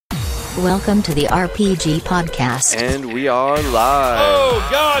Welcome to the RPG Podcast. And we are live. Oh,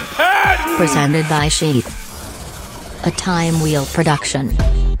 God, Patton! Presented by Sheath. A Time Wheel production.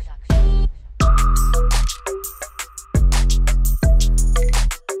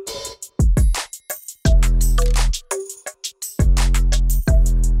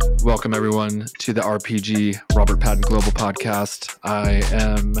 Welcome, everyone, to the RPG Robert Patton Global Podcast. I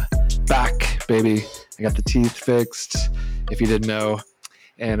am back, baby. I got the teeth fixed, if you didn't know.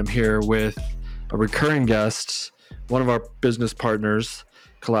 And I'm here with a recurring guest, one of our business partners,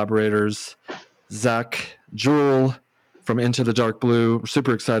 collaborators, Zach Jewell from Into the Dark Blue. We're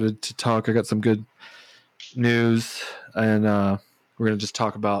super excited to talk. I got some good news, and we're going to just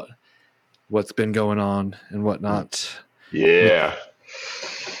talk about what's been going on and whatnot. Yeah.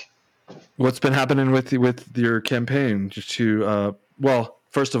 What's been happening with your campaign? Well,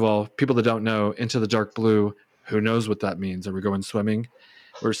 first of all, people that don't know, Into the Dark Blue, who knows what that means? Are we going swimming?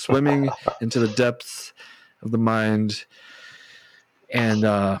 We're swimming into the depths of the mind and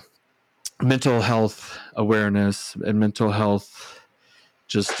mental health awareness and mental health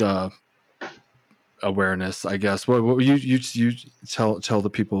awareness, I guess. What you tell the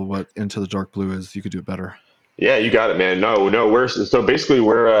people what Into the Dark Blue is. You could do it better. Yeah, you got it, man. No, we're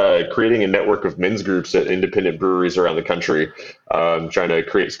creating a network of men's groups at independent breweries around the country, trying to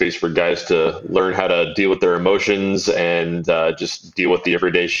create space for guys to learn how to deal with their emotions and just deal with the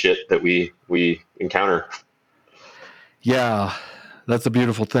everyday shit that we encounter. Yeah, that's a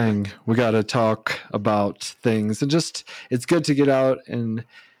beautiful thing. We got to talk about things, and just it's good to get out and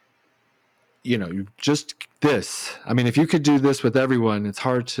just this. I mean, if you could do this with everyone, it's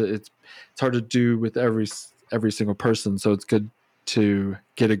hard to do with every single person. So it's good to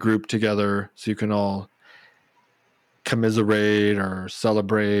get a group together so you can all commiserate or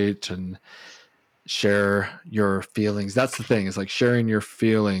celebrate and share your feelings. That's the thing. It's like sharing your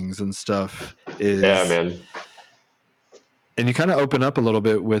feelings and stuff is, yeah, man. And you kind of open up a little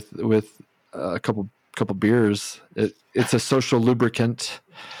bit with a couple beers. It's a social lubricant.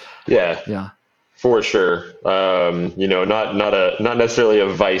 Yeah. For sure. Not necessarily a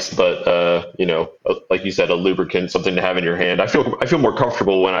vice, but like you said, a lubricant, something to have in your hand. I feel more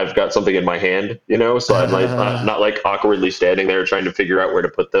comfortable when I've got something in my hand, so I'm like not like awkwardly standing there trying to figure out where to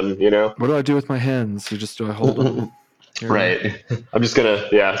put them, What do I do with my hands? Do I hold them? Right. I'm just gonna,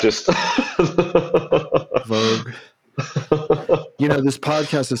 Vogue. This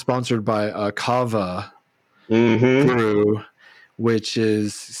podcast is sponsored by Kava Brew, which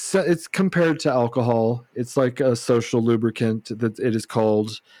it's compared to alcohol. It's like a social lubricant that it is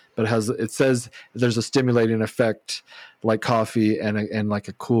called, but it says there's a stimulating effect like coffee and like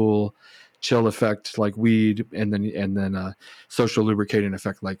a cool chill effect like weed, and then a social lubricating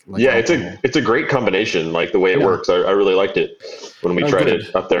effect like alcohol. It's a great combination, like the way it works. I really liked it when we tried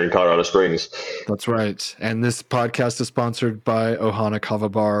it up there in Colorado Springs. That's right. And this podcast is sponsored by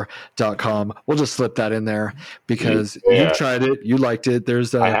ohanakavabar.com. We'll just slip that in there because you tried it, you liked it.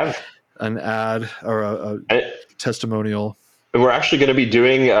 There's an ad or a testimonial. And we're actually going to be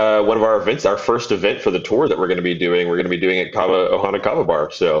doing one of our events, our first event for the tour that we're going to be doing. We're going to be doing it at Ohana Kava Bar.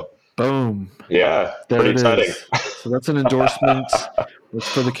 So boom. Yeah, there pretty exciting. So that's an endorsement. It's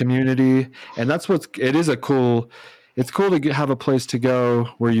for the community. And it's cool to have a place to go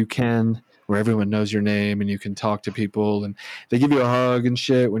where everyone knows your name and you can talk to people and they give you a hug and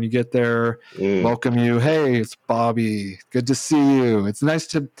shit when you get there, welcome you. Hey, it's Bobby. Good to see you. It's nice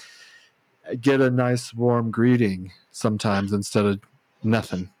to get a nice warm greeting sometimes instead of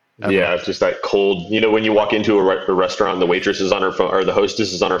nothing. Ever. Yeah, it's just that cold. When you walk into a restaurant, the waitress is on her phone or the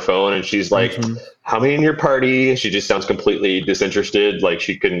hostess is on her phone, and she's like, "How many in your party?" She just sounds completely disinterested, like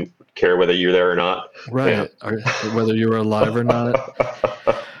she couldn't care whether you're there or not. Right, or whether you were alive or not.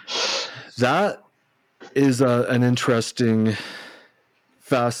 That is an interesting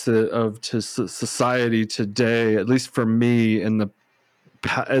facet of society today, at least for me.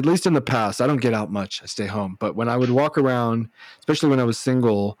 At least in the past, I don't get out much. I stay home. But when I would walk around, especially when I was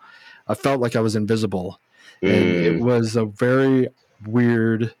single, I felt like I was invisible. And it was a very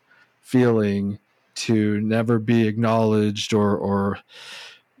weird feeling to never be acknowledged or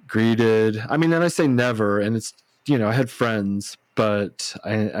greeted. I mean, and I say never, and it's, I had friends, but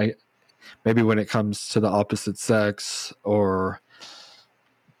I maybe when it comes to the opposite sex or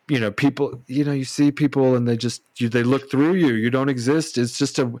people, you see people and they look through you. You don't exist. It's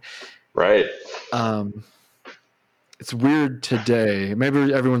just right. It's weird today.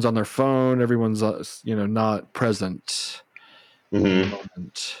 Maybe everyone's on their phone. Everyone's, not present in the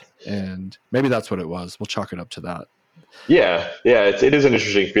moment. And maybe that's what it was. We'll chalk it up to that. Yeah. It is an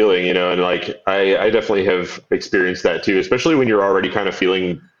interesting feeling, and like I definitely have experienced that too, especially when you're already kind of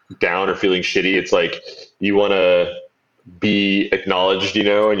feeling down or feeling shitty, it's like you want to be acknowledged,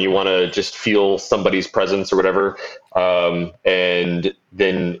 and you want to just feel somebody's presence or whatever. And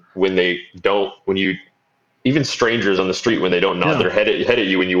then when you, even strangers on the street, when they don't nod Yeah. their head at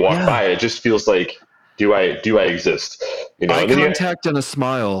you when you walk by, it just feels like, do I exist? Eye And then contact and a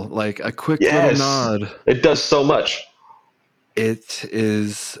smile, like a quick little yes, nod. it does so much. It's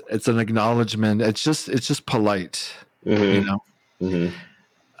an acknowledgement. It's just polite, there's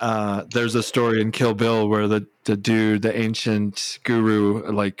a story in Kill Bill where the dude, the ancient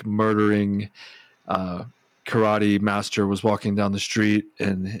guru, like murdering karate master, was walking down the street,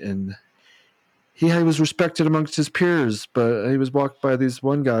 and he was respected amongst his peers, but he was walked by these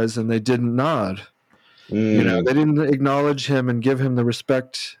one guys and they didn't nod. They didn't acknowledge him and give him the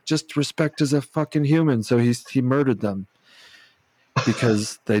respect, just respect as a fucking human. So he murdered them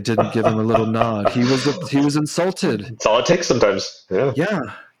because they didn't give him a little nod. He was insulted. That's all it takes sometimes. Yeah.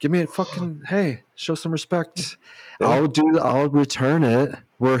 Give me a fucking, hey, show some respect. Yeah. I'll return it.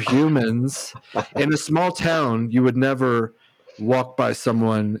 We're humans. In a small town, you would never walk by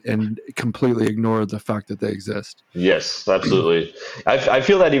someone and completely ignore the fact that they exist. Yes, absolutely. I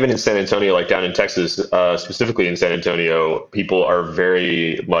feel that even in San Antonio, like down in Texas, specifically in San Antonio, people are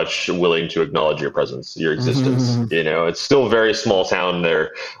very much willing to acknowledge your presence, your existence. It's still a very small town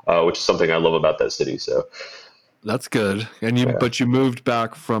there, which is something I love about that city. So that's good. And but you moved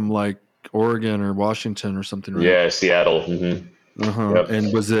back from like Oregon or Washington or something, right? Yeah, Seattle. Mm-hmm. Yep.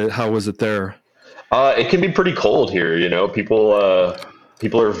 And how was it there? It can be pretty cold here. People are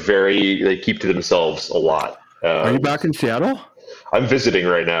they keep to themselves a lot. Are you back in Seattle? I'm visiting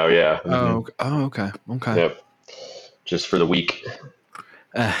right now. Yeah. Mm-hmm. Oh, okay. Yep. Just for the week.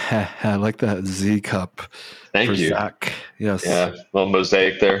 I like that Z cup. Thank you, Zach. Yes. Yeah. Little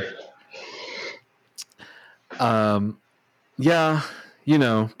mosaic there. Yeah.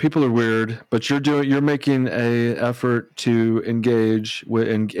 People are weird, but you're making a effort to engage with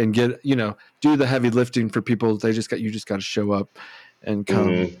and get, do the heavy lifting for people. You just got to show up and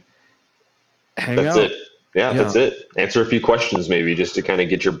come hang That's out. It. Yeah, that's it. Answer a few questions maybe just to kind of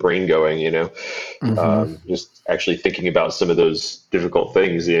get your brain going, just actually thinking about some of those difficult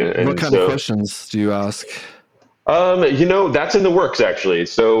things. And what kind of questions do you ask? That's in the works actually.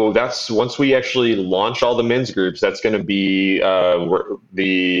 So that's once we actually launch all the men's groups, that's going to be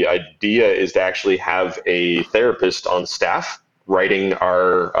the idea is to actually have a therapist on staff writing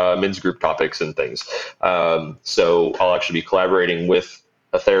our men's group topics and things. So I'll actually be collaborating with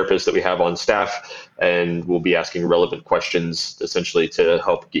a therapist that we have on staff, and we'll be asking relevant questions essentially to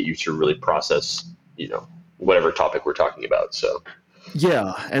help get you to really process, whatever topic we're talking about. So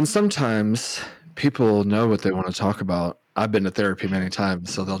yeah, and sometimes people know what they want to talk about. I've been to therapy many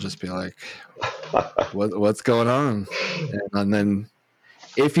times, so they'll just be like, what's going on? And then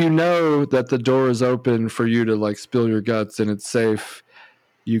if you know that the door is open for you to like spill your guts and it's safe,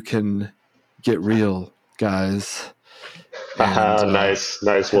 you can get real, guys. And, nice.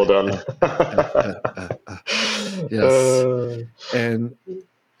 Well done. Yes. And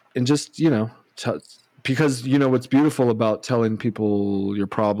just, because what's beautiful about telling people your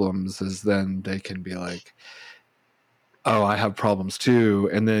problems is then they can be like, oh, I have problems too.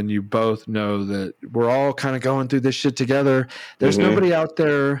 And then you both know that we're all kind of going through this shit together. There's nobody out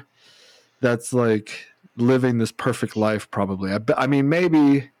there that's like living this perfect life, probably. I mean,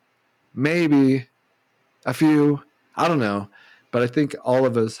 maybe a few, I don't know, but I think all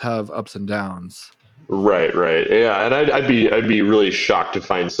of us have ups and downs. Right. Yeah. And I'd be really shocked to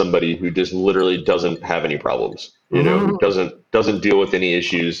find somebody who just literally doesn't have any problems, who doesn't deal with any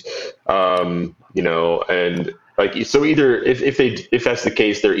issues, and like, so either if that's the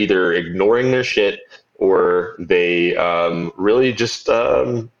case, they're either ignoring their shit or they really just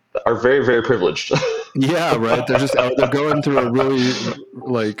are very, very privileged. Yeah, right. They're going through a really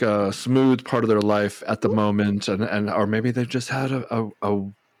like smooth part of their life at the moment, and or maybe they've just had a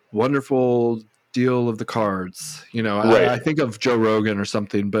wonderful deal of the cards. Right. I think of Joe Rogan or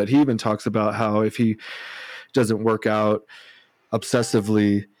something, but he even talks about how if he doesn't work out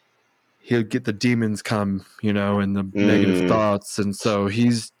obsessively, he'll get the demons come, and the negative thoughts, and so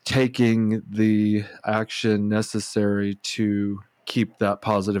he's taking the action necessary to keep that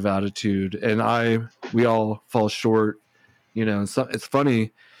positive attitude. And we all fall short, so it's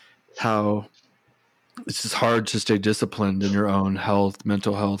funny how it's just hard to stay disciplined in your own health,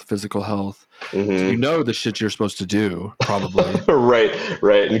 mental health, physical health. The shit you're supposed to do, probably.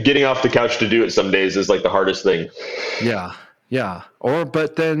 Right. And getting off the couch to do it some days is like the hardest thing. Yeah.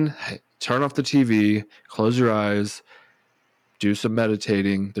 But then turn off the TV, close your eyes, do some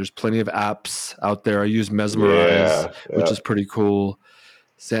meditating. There's plenty of apps out there. I use Mesmerize, which is pretty cool.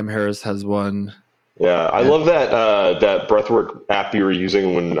 Sam Harris has one. Yeah, I love that breathwork app you were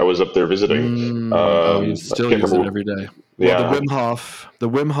using when I was up there visiting. You I still can't use it remember. every day. Well, Yeah, the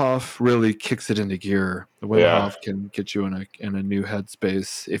Wim Hof really kicks it into gear. The Wim yeah. Hof can get you in a new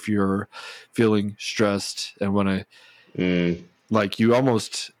headspace if you're feeling stressed and want to, Mm, like, you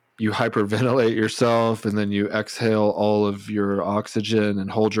hyperventilate yourself and then you exhale all of your oxygen and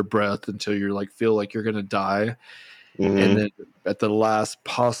hold your breath until you feel like you're gonna die, and hmm. then at the last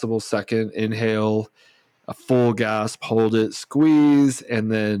possible second, inhale a full gasp, hold it, squeeze, and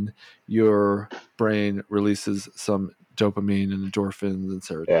then your brain releases some dopamine and endorphins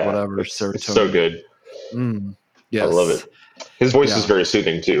and Yeah, it's so serotonin. good. I love Yes. it. His voice is Yeah. very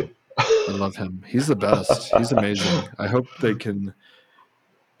soothing too. I love him. He's the best. He's amazing. I hope they can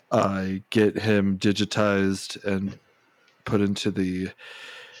get him digitized and put into the,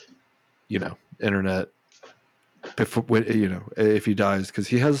 internet before, if he dies, because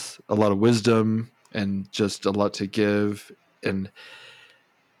he has a lot of wisdom and just a lot to give. And,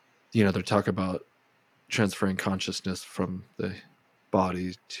 they're talking about transferring consciousness from the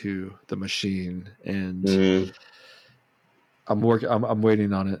body to the machine, and Mm. I'm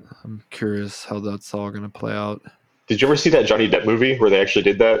waiting on it. I'm curious how that's all going to play out. Did you ever see that Johnny Depp movie where they actually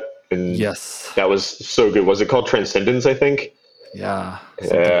did that? And Yes. that was so good. Was it called Transcendence, I think? Yeah,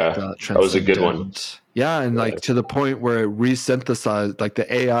 something like Yeah, that. that was a good one. Transcendent. Yeah, and Yeah. to the point where it resynthesized, like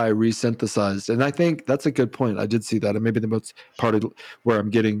the AI resynthesized. And I think that's a good point. I did see that, and maybe the most part of where I'm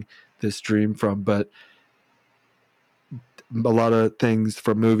getting this dream from. But a lot of things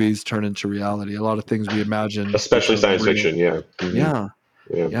from movies turn into reality. A lot of things we imagine Especially become science real. fiction. Yeah. Mhm. Yeah,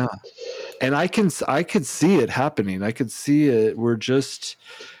 Yeah. yeah. And I could see it happening. I could see it. We're just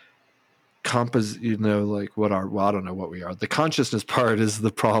well, I don't know what we are. The consciousness part is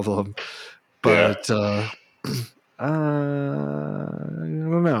the problem, Yeah. but I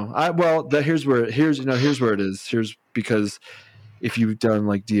don't know. Here's where it is. Here's because if you've done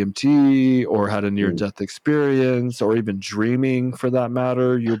like DMT or had a near Mm. death experience or even dreaming for that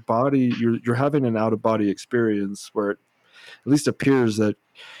matter, your body, you're having an out of body experience where it at least appears that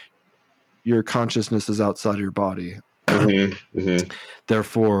your consciousness is outside of your body. Hmm. Hmm.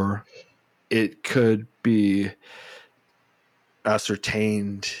 Therefore, it could be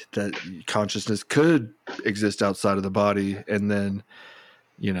ascertained that consciousness could exist outside of the body, and then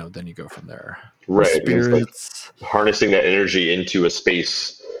then you go from there. Or Right. And it's like spirits. harnessing that energy into a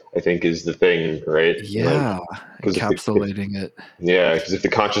space, I think, is the thing, right? Like, Yeah, because if encapsulating it. yeah, because if the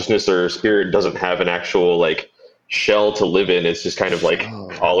consciousness or spirit doesn't have an actual like shell to live in, it's just kind of like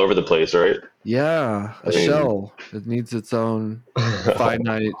Shell. all over the place, right? Yeah, I a mean, shell. It needs its own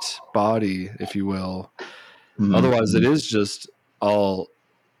finite body, if you will. Otherwise, it Mhm. is just all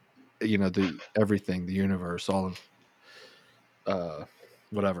the everything, the universe, all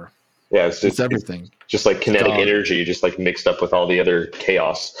whatever. Yeah, It's it's everything. just like It's kinetic God. energy, just like mixed up with all the other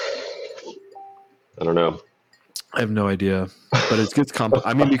chaos. I don't know. I have no idea, but it gets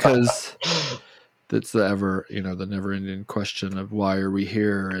I mean, because that's the never-ending question of why are we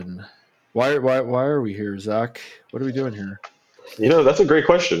here, and why are we here, Zach? What are we doing here? That's a great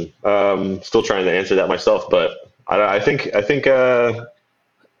question. Still trying to answer that myself, but I think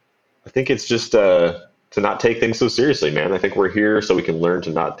it's just to not take things so seriously, man. I think we're here so we can learn to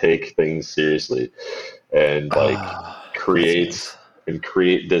not take things seriously and like That's create nice.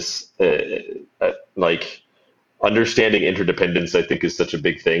 create this like understanding interdependence. I think is such a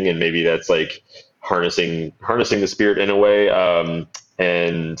big thing, and maybe that's like harnessing the spirit in a way,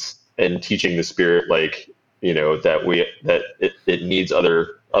 and teaching the spirit like that it needs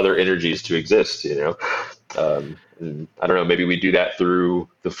other energies to exist. And I don't know, maybe we do that through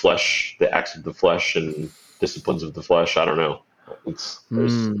the flesh, the acts of the flesh and disciplines of the flesh. I don't know. It's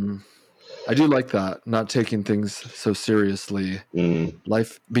there's I do like that, not taking things so seriously. mm,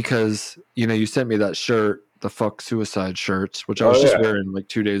 Life, because you sent me that shirt, the "fuck suicide" shirt, which I was oh just yeah, wearing like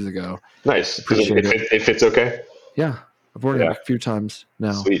 2 days ago. nice. Does Appreciate it. it fits okay? Yeah, I've worn it Yeah, a few times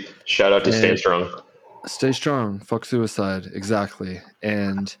now. sweet. Shout out to Stand And Strong. stay strong, fuck suicide, exactly.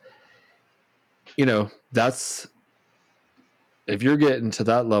 And that's, if you're getting to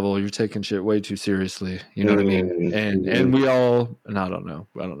that level, you're taking shit way too seriously. You know what I mean? And Mm-hmm. we all, and I don't know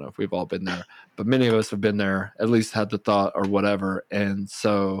if we've all been there, but many of us have been there, at least had the thought or whatever. And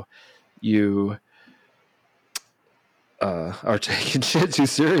so you are taking shit too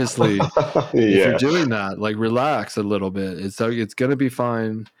seriously. If you're Yeah. doing that, like, relax a little bit. It's gonna be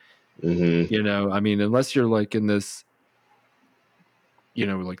fine. Mm-hmm. I mean, unless you're like in this,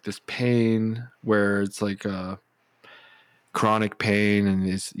 like this pain where it's like chronic pain, and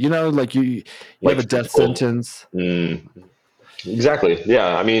it's like you have Like a death physical. sentence. Mm. Exactly.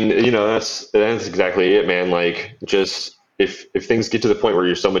 Yeah. I mean, that's exactly it, man. Like, just if things get to the point where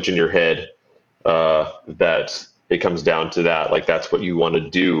you're so much in your head, that it comes down to that, like that's what you want to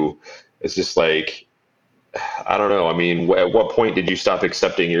do. It's just like, I don't know. I mean, at what point did you stop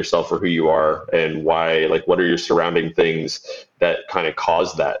accepting yourself for who you are, and why? Like, what are your surrounding things that kind of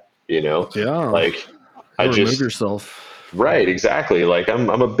cause that? Yeah. Like, I Or remove just yourself. right, exactly. Like, I'm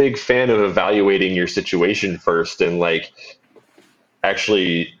a big fan of evaluating your situation first, and like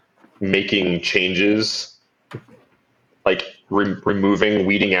actually making changes, like removing,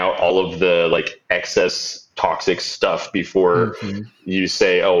 weeding out all of the like excess toxic stuff before Hmm. you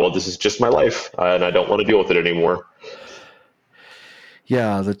say, oh, well, this is just my life, and I don't want to deal with it anymore.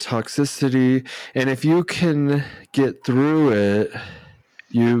 Yeah, the toxicity. And if you can get through it,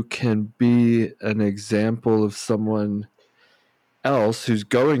 you can be an example of someone else who's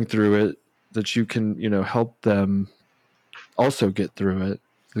going through it, that you can, help them also get through it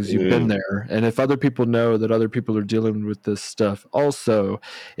because you've been Mm, there. And if other people know that other people are dealing with this stuff also,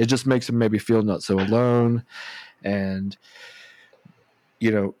 it just makes them maybe feel not so alone. And,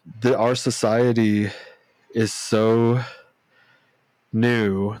 our society is so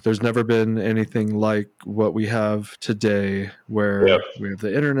new. There's never been anything like what we have today, yep. where we have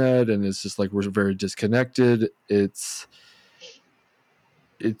the internet and it's just like we're very disconnected. It's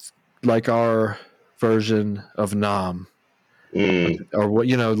like our version of Nam, Mm, or what,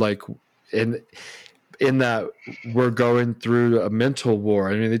 like in that we're going through a mental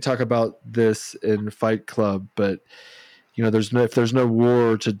war. I mean, they talk about this in Fight Club, but if there's no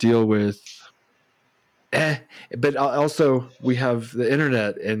war to deal with, but also we have the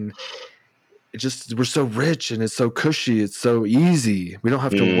internet, and we're so rich and it's so cushy, it's so easy. We don't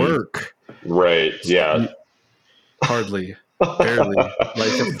have to mm, work. right. Yeah. Hardly, barely,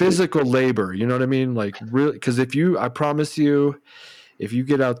 like a physical labor. You know what I mean? Like, really, because I promise you, if you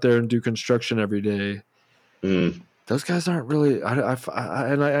get out there and do construction every day, Mm, those guys aren't really.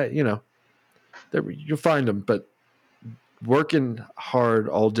 You'll find them, but working hard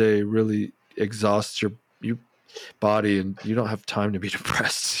all day really exhausts your body, and you don't have time to be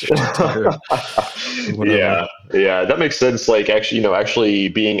depressed. You're too tired or whatever. yeah, yeah, that makes sense. Like, actually, actually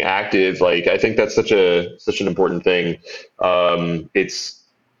being active, like I think that's such an important thing. It's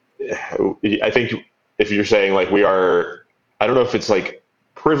I think if you're saying like we are, I don't know if it's like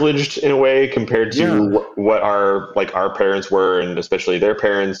privileged in a way compared to Yeah, what our parents were, and especially their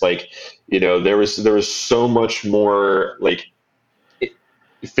parents. Like, there was so much more like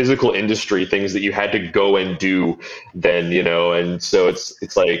physical industry things that you had to go and do then, and so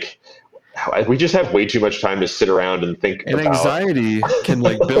it's like we just have way too much time to sit around and think and about. anxiety can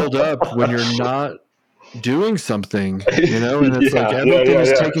like build up when you're not doing something, and it's like Yeah, yeah, everything yeah, is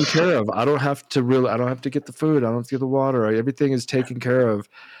yeah. taken care of. I don't have to get the food, I don't have to get the water, everything is taken care of.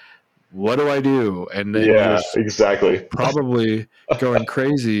 What do I do? And then you're Yeah, exactly. probably going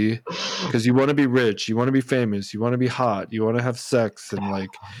crazy because you want to be rich, you want to be famous, you want to be hot, you want to have sex, and like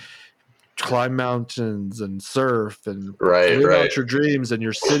climb mountains and surf and Right, live right. out your dreams, and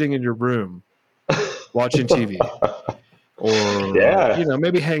you're sitting in your room watching TV, or Yeah.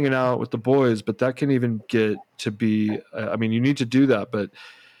 maybe hanging out with the boys. But that can even get to be, I mean, you need to do that, but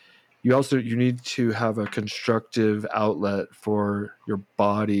you need to have a constructive outlet for your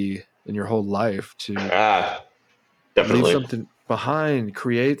body and your whole life to Ah, leave definitely. something behind,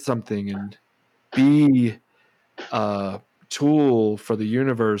 create something, and be a tool for the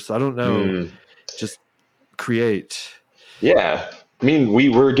universe. I don't know, Mm. just create. Yeah. I mean, we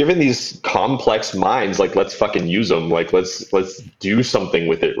were given these complex minds, like let's fucking use them. Like let's do something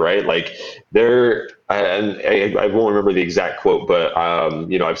with it, right? Like and I won't remember the exact quote, but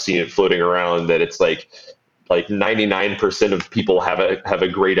I've seen it floating around that it's like 99% of people have a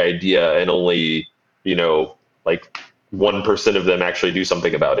great idea, and only, like 1% of them actually do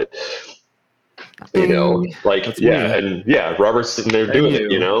something about it. Bing. Like, That's yeah, me. and yeah, Robert's sitting there And doing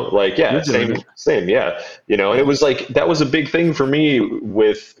it, you. like, yeah, You're doing same, it. same, yeah, and it was like that was a big thing for me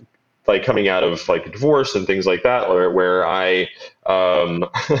with like coming out of like divorce and things like that, where I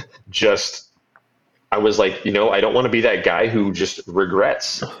just I was like, I don't want to be that guy who just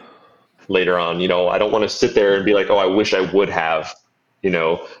regrets later on. I don't want to sit there and be like, oh, I wish I would have,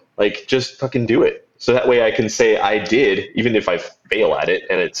 like just fucking do it. So that way I can say I did, even if I fail at it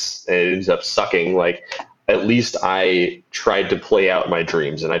and it ends up sucking. Like, at least I tried to play out my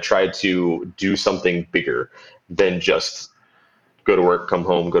dreams, and I tried to do something bigger than just go to work, come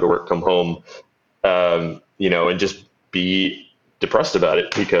home, go to work, come home, and just be depressed about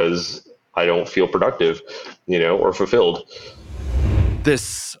it because I don't feel productive, or fulfilled.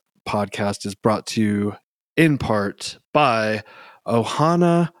 This podcast is brought to you in part by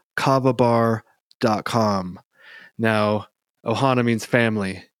ohanakavabar.com. Now, Ohana means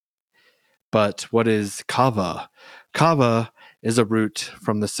family, but what is kava? Kava is a root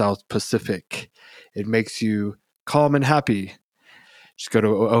from the South Pacific. It makes you calm and happy. Just go to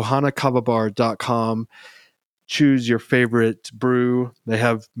ohanakavabar.com, choose your favorite brew. They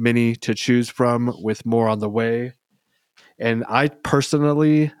have many to choose from with more on the way. And I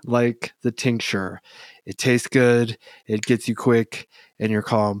personally like the tincture. It tastes good, it gets you quick, and you're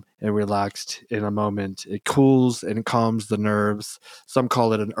calm and relaxed in a moment. It cools and calms the nerves. Some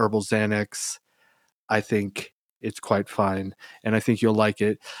call it an herbal Xanax. I think it's quite fine, and I think you'll like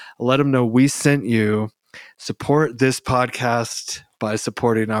it. Let them know we sent you. Support this podcast by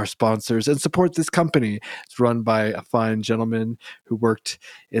supporting our sponsors and support this company. It's run by a fine gentleman who worked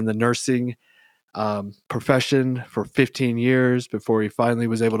in the nursing profession for 15 years before he finally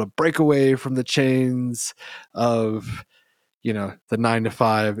was able to break away from the chains of the 9 to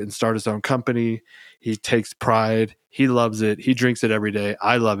 5 and start his own company. He takes pride. He loves it. He drinks it every day.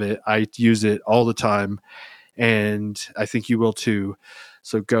 I love it. I use it all the time, and I think you will too.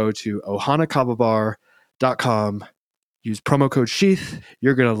 So go to ohanakavabar.com, use promo code Sheath.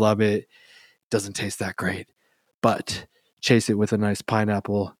 You're gonna love it. Doesn't taste that great, but chase it with a nice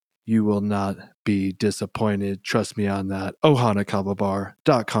pineapple. You will not be disappointed. Trust me on that.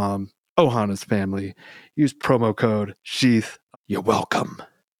 ohanakavabar.com. Ohana's family. Use promo code Sheath. You're welcome.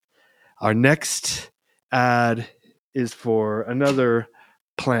 Our next ad is for another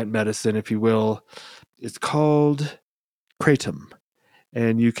plant medicine, if you will. It's called Kratom,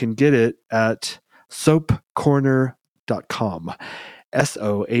 and you can get it at soapcorner.com.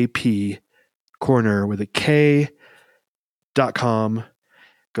 SOAP corner with a K.com.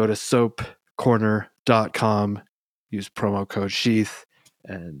 Go to soapcorner.com. Use promo code Sheath.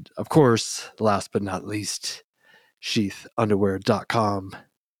 And of course, last but not least, sheathunderwear.com.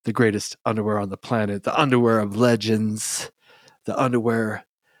 The greatest underwear on the planet. The underwear of legends. The underwear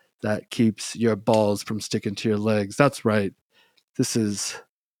that keeps your balls from sticking to your legs. That's right. This is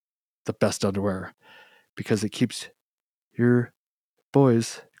the best underwear because it keeps your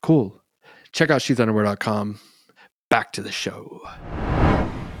boys cool. Check out sheathunderwear.com. Back to the show.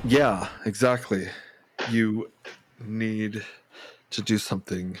 Yeah, exactly. You need to do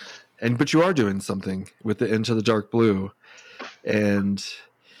something, but you are doing something with the Into the Dark Blue, and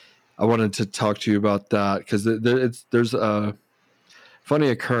I wanted to talk to you about that because there's a funny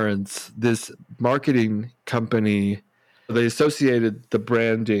occurrence. This marketing company, they associated the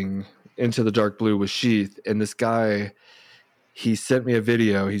branding Into the Dark Blue with Sheath, and this guy, he sent me a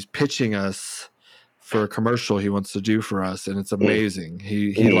video. He's pitching us for a commercial he wants to do for us, and it's amazing.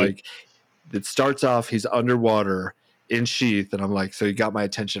 He like, it starts off, he's underwater in Sheath, and I'm like, so he got my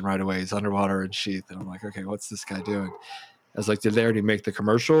attention right away. He's underwater in Sheath, and I'm like, okay, what's this guy doing? I was like, did they already make the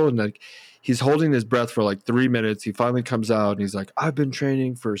commercial? And like, he's holding his breath for like 3 minutes. He finally comes out and he's like, I've been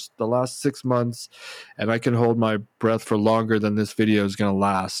training for the last 6 months, and I can hold my breath for longer than this video is going to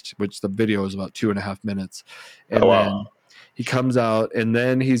last, which the video is about 2.5 minutes. And then he comes out, and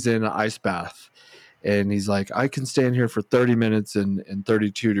then he's in an ice bath. And he's like, I can stand here for 30 minutes in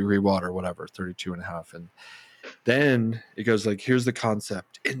 32-degree water, whatever, 32 and a half. And then it goes like, here's the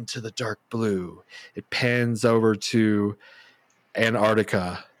concept, Into the Dark Blue. It pans over to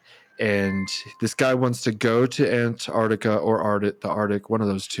Antarctica. And this guy wants to go to Antarctica or the Arctic, one of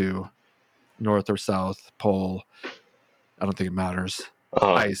those two, North or South Pole. I don't think it matters.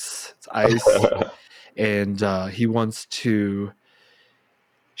 Ice. It's ice. And he wants to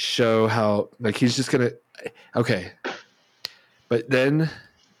show how, like, he's just gonna, okay, but then,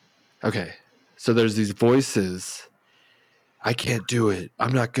 okay, so there's these voices, I can't do it,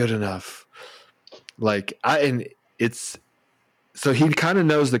 I'm not good enough, like, and it's, so he kind of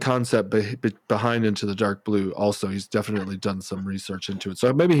knows the concept behind Into the Dark Blue. Also, he's definitely done some research into it,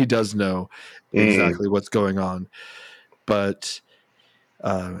 so maybe he does know exactly what's going on. But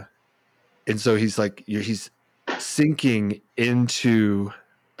and so he's like, he's sinking into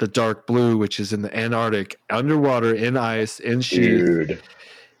the dark blue, which is in the Antarctic, underwater, in ice, in Sheath.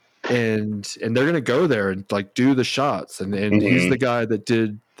 And they're gonna go there and like do the shots. And he's the guy that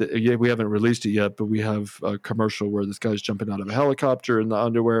did we haven't released it yet, but we have a commercial where this guy's jumping out of a helicopter in the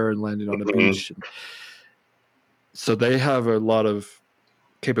underwear and landing on a beach. So they have a lot of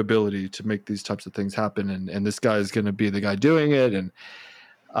capability to make these types of things happen. And this guy is gonna be the guy doing it. And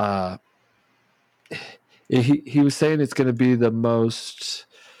he was saying it's gonna be the most,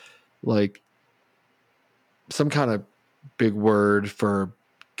 like, some kind of big word for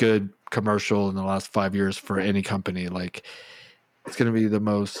good commercial in the last 5 years for any company. Like, it's going to be the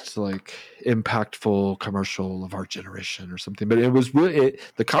most like impactful commercial of our generation or something. But it was really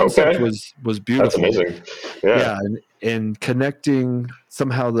the concept Okay. was That's beautiful. amazing. Yeah. Yeah, and connecting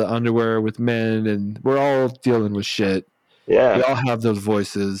somehow the underwear with men, and we're all dealing with shit. We Yeah. all have those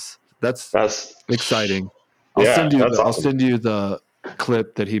voices. That's That's exciting. yeah. That's I'll awesome. send you the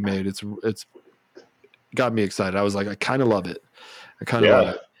clip that he made. It's got me excited. I was like, I kind of love it. I kind of love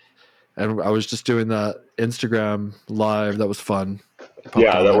Yeah. it. And I was just doing that Instagram live. That was fun. Popped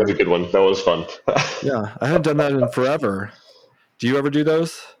Yeah. on That was there. a good one. That was fun. Yeah, I hadn't done that in forever. Do you ever do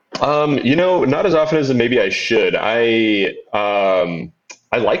those? Not as often as maybe I should. I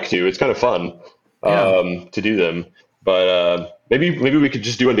like to. It's kind of fun Yeah. to do them. But maybe we could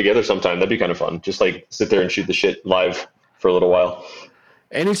just do one together sometime. That'd be kind of fun. Just like sit there and shoot the shit live for a little while.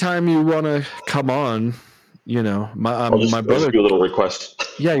 Anytime you want to come on, my I'll my just brother. do a little request.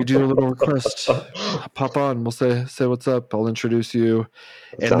 Yeah, you do a little request. Pop on. We'll say what's up. I'll introduce you,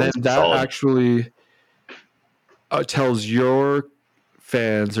 That and then sounds that solid. actually tells your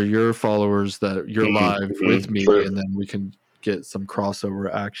fans or your followers that you're live with me, True. and then we can get some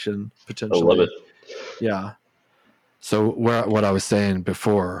crossover action I potentially. love it. Yeah. So what I was saying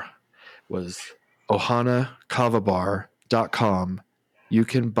before was ohanakavabar.com. You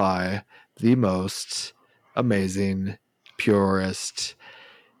can buy the most amazing, purest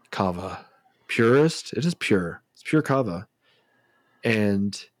kava. Purest? It is pure. It's pure kava.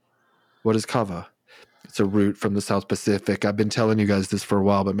 And what is kava? It's a root from the South Pacific. I've been telling you guys this for a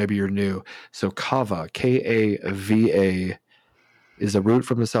while, but maybe you're new. So kava, Kava, is a root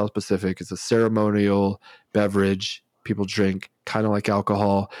from the South Pacific. It's a ceremonial beverage people drink, kind of like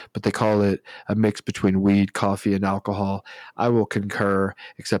alcohol, but they call it a mix between weed, coffee, and alcohol. I will concur,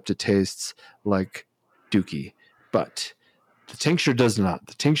 except it tastes like dookie. But the tincture does not.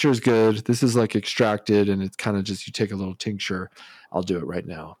 The tincture is good. This is like extracted, and it's kind of just you take a little tincture. I'll do it right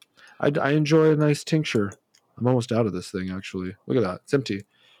now. I enjoy a nice tincture. I'm almost out of this thing, actually. Look at that. It's empty.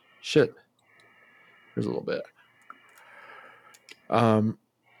 Shit. Here's a little bit. I'll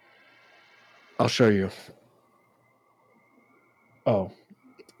show you. Oh,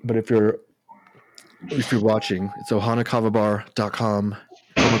 but if you're watching, it's ohanakavabar.com.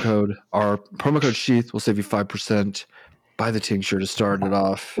 Promo code Sheath will save you 5%. Buy the tincture to start it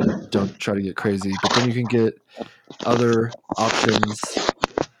off. Don't try to get crazy, but then you can get other options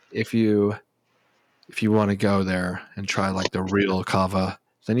if you want to go there and try like the real kava.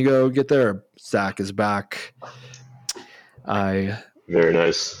 Then you go get there. Zach is back. Very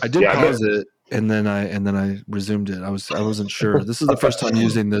nice. I did pause it and then I resumed it. I wasn't sure. This is the first time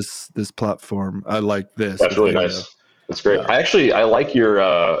using this platform. I like this. That's really video. nice. That's great. Yeah. I like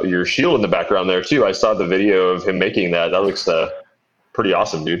your shield in the background there too. I saw the video of him making that. That looks pretty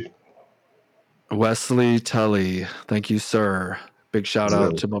awesome, dude. Wesley Tully, thank you, sir. Big shout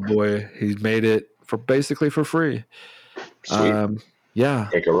out to my boy. He made it basically for free. Sweet. Yeah,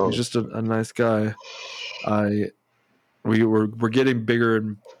 Can't go wrong. He's just a nice guy. We're getting bigger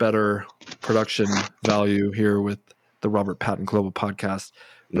and better production value here with the Robert Patton Global Podcast.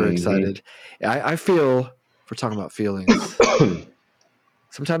 Very excited. I feel, if we're talking about feelings,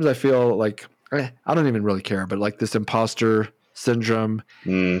 sometimes I feel like I don't even really care, but like this imposter syndrome,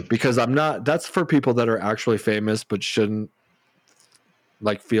 because I'm not. That's for people that are actually famous but shouldn't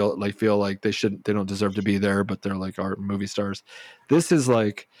feel like they don't deserve to be there, but they're like art movie stars. This is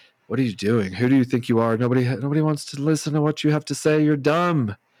like, what are you doing? Who do you think you are? Nobody wants to listen to what you have to say. You're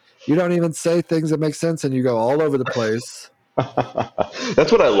dumb. You don't even say things that make sense, and you go all over the place.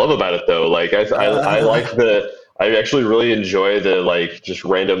 That's what I love about it, though. Like I like I actually really enjoy the like just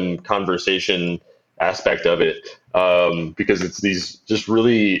random conversation aspect of it, because it's these just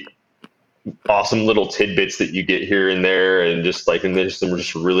really awesome little tidbits that you get here and there, and there's some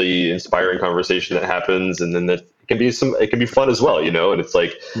just really inspiring conversation that happens, and then it can be fun as well, and it's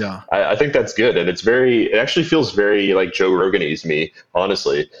like, yeah, I think that's good, and it actually feels very like Joe Rogan-y to me,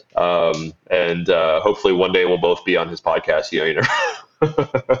 honestly, and hopefully one day we'll both be on his podcast,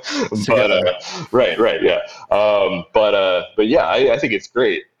 but right, yeah, but yeah, I think it's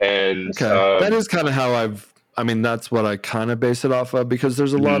great, and that is kind of how that's what I kind of base it off of, because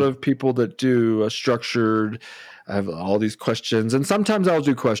there's a lot of people that do a structured, I have all these questions, and sometimes I'll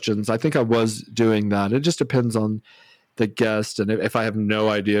do questions. I think I was doing that. It just depends on the guest, and if I have no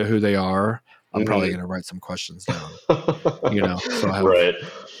idea who they are, I'm probably going to write some questions down, so I have, right.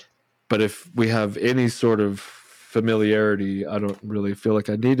 But if we have any sort of familiarity, I don't really feel like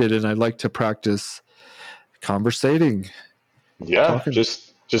I need it, and I like to practice conversating. Yeah,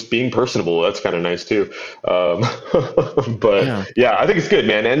 just being personable. That's kind of nice too. But yeah, I think it's good,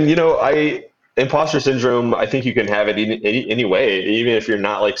 man. And imposter syndrome, I think you can have it any way, even if you're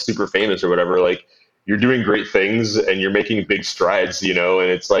not like super famous or whatever. Like you're doing great things and you're making big strides, and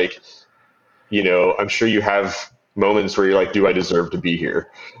it's like, I'm sure you have moments where you're like, do I deserve to be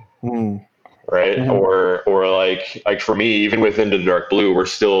here? Mm. Right. Mhm. Or like for me, even within the Dark Blue, we're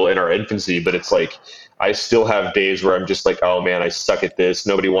still in our infancy, but it's like, I still have days where I'm just like, oh man, I suck at this.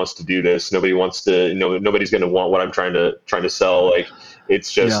 Nobody wants to do this. Nobody wants to, nobody's going to want what I'm trying to sell. Like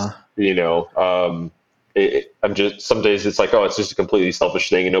it's Yeah. just, I'm just, some days it's like, oh, it's just a completely selfish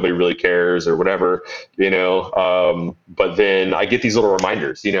thing and nobody really cares or whatever, but then I get these little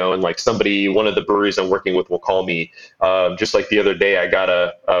reminders, and like one of the breweries I'm working with will call me. Just like the other day, I got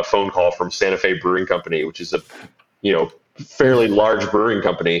a phone call from Santa Fe Brewing Company, which is a, fairly large brewing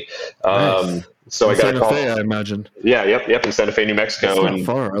company. Nice. So In I got a Santa call. Fe, I imagine. Yeah, yep, in Santa Fe, New That's Mexico, not and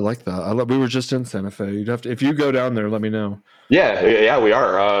far. I like that. We were just in Santa Fe. You'd have to, if you go down there, let me know. yeah, we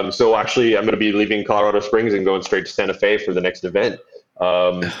are. So actually, I'm going to be leaving Colorado Springs and going straight to Santa Fe for the next event.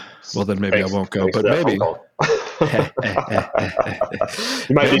 Well, then maybe I Thanks, won't go, thanks but for that phone maybe. call.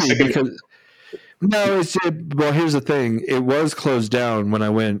 You might be Maybe sick of. because no, well, here's the thing. It was closed down when I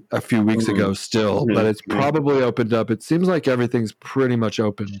went a few weeks ago still, but it's probably opened up. It seems like everything's pretty much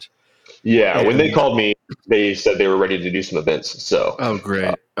opened. Yeah, when they And called me, they said they were ready to do some events. So, oh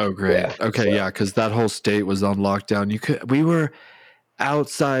great. Oh great. yeah. Okay, So, yeah, because that whole state was on lockdown. We were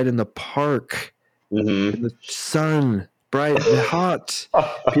outside in the park mhm. in the sun, bright and hot.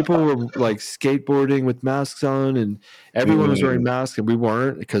 People were like skateboarding with masks on, and everyone was wearing masks, and we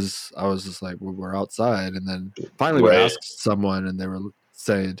weren't, because I was just like, well, we're outside. And then finally we Right. asked someone, and they were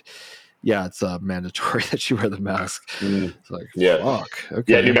saying, yeah, it's mandatory that you wear the mask. It's like, Yeah. fuck.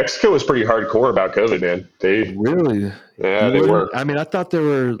 Okay. Yeah, New Mexico was pretty hardcore about COVID, man. Really? Yeah, You they wouldn't? were. I mean, I thought they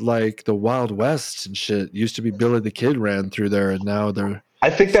were like the Wild West and shit. Used to be Billy the Kid ran through there, and now they're. I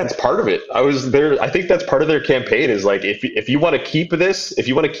think that's part of it. I was there. I think that's part of their campaign is like, if you want to keep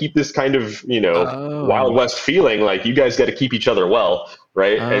this kind of, Wild Oh. West feeling, like you guys got to keep each other well,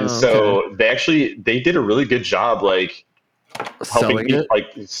 right? And Oh, okay. so they did a really good job, like helping Selling people, it.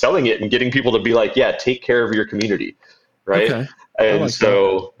 like selling it and getting people to be like, yeah, take care of your community, right? Okay. I And like that.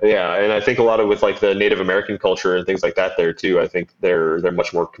 so, yeah, and I think a lot of with like the Native American culture and things like that there too. I think they're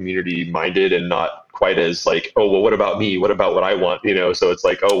much more community minded and not quite as like, oh well, what about me? What about what I want? So it's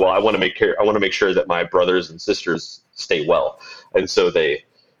like, oh well, I want to make sure that my brothers and sisters stay well, and so they,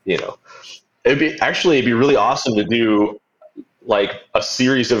 it'd be really awesome to do like a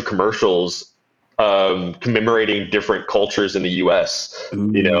series of commercials commemorating different cultures in the U.S.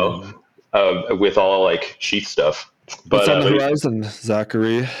 Ooh. With all like Sheath stuff. What's on the But horizon,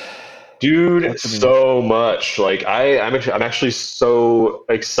 Zachary? dude, Talk to me. so much. Like I'm actually so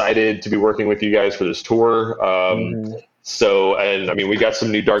excited to be working with you guys for this tour. So, and I mean, we got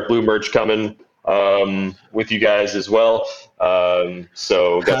some new Dark Blue merch coming with you guys as well.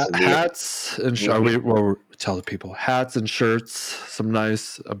 So got some new Hats and tell the people hats and shirts. Some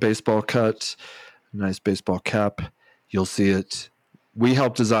a baseball cut, nice baseball cap. You'll see it. We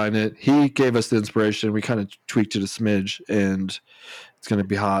helped design it. He gave us the inspiration. We kind of tweaked it a smidge, and it's going to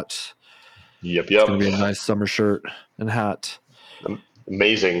be hot. Yep. It's going to be a nice summer shirt and hat.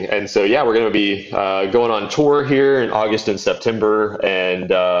 Amazing. And so, yeah, we're going to be going on tour here in August and September. And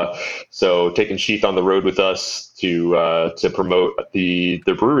so taking Sheath on the road with us to promote the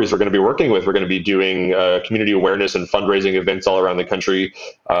breweries we're going to be working with. We're going to be doing community awareness and fundraising events all around the country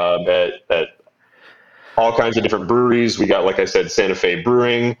at all kinds of different breweries. We got, like I said, Santa Fe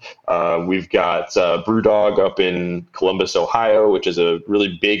Brewing. We've got Brewdog up in Columbus, Ohio, which is a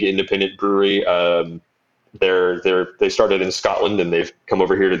really big independent brewery. They started in Scotland and they've come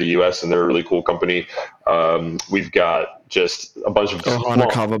over here to the U.S. and they're a really cool company. We've got just a bunch of Ohana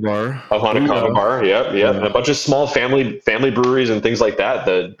Kava Bar. Ohana Kava Bar, yeah, and a bunch of small family breweries and things like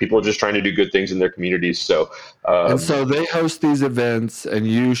that people are just trying to do good things in their communities. So and so they host these events and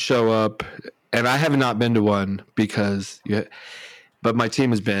you show up, and I have not been to one but my team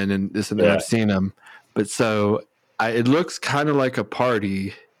has been, and I've seen them. But so it looks kind of like a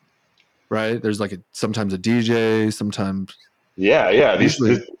party. Right? There's like sometimes a DJ, sometimes. Yeah.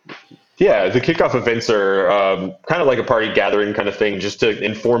 The kickoff events are kind of like a party gathering kind of thing, just to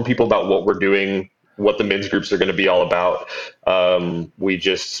inform people about what we're doing, what the men's groups are going to be all about. We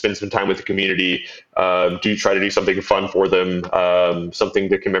just spend some time with the community, try to do something fun for them, something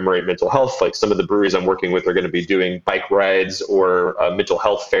to commemorate mental health. Like some of the breweries I'm working with are going to be doing bike rides or mental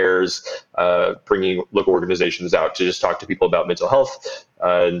health fairs, bringing local organizations out to just talk to people about mental health.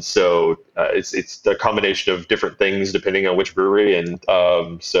 And so it's a combination of different things depending on which brewery, and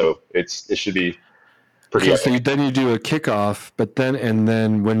so it should be pretty Okay, so epic. then you do a kickoff, but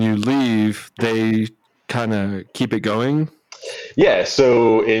then when you leave, they kind of keep it going. Yeah,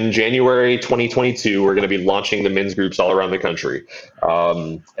 so in January 2022, we're going to be launching the men's groups all around the country.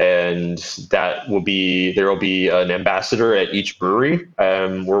 And there will be an ambassador at each brewery.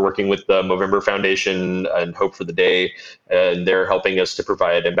 We're working with the Movember Foundation and Hope for the Day, and they're helping us to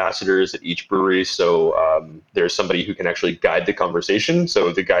provide ambassadors at each brewery. So there's somebody who can actually guide the conversation.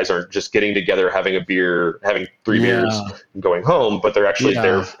 So the guys aren't just getting together, having a beer, having three beers, Yeah, and going home, but they're actually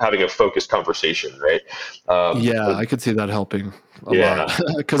there yeah, having a focused conversation, right? yeah. But I could see that helping a lot yeah,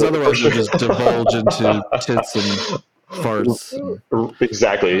 because for otherwise they'll sure. just divulge into tits and farts. And,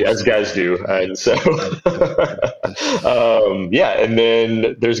 Exactly, as guys do. And so, yeah, and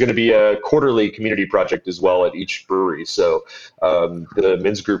then there's going to be a quarterly community project as well at each brewery. So the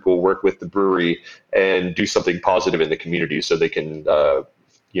men's group will work with the brewery and do something positive in the community so they can,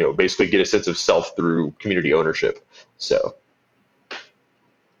 basically get a sense of self through community ownership. So,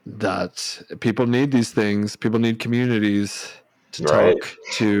 that people need these things. People need communities to right. talk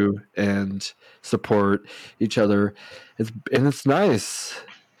to and support each other. It's nice.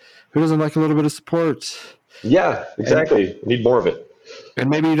 Who doesn't like a little bit of support? Yeah, And exactly. We need more of it. and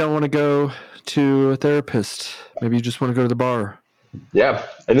maybe you don't want to go to a therapist. Maybe you just want to go to the bar. Yeah.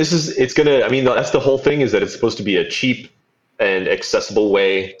 And I mean, that's the whole thing, is that it's supposed to be a cheap and accessible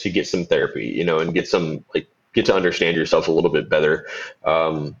way to get some therapy, and get to understand yourself a little bit better,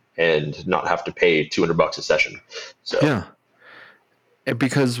 and not have to pay $200 a session. So, Yeah. And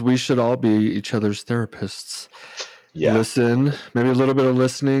because we should all be each other's therapists. yeah. Listen, maybe a little bit of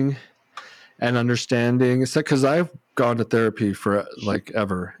listening and understanding. Because I've gone to therapy for like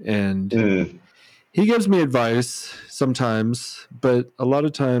ever, and Mm, he gives me advice sometimes, but a lot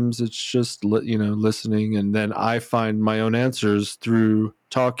of times it's just listening, and then I find my own answers through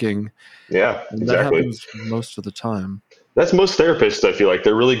talking, yeah, and that exactly. happens most of the time. That's most therapists. I feel like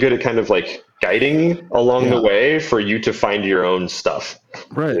they're really good at kind of like guiding along the Yeah, way for you to find your own stuff,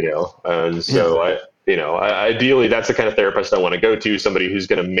 right. And Yeah, so ideally that's the kind of therapist I want to go to, somebody who's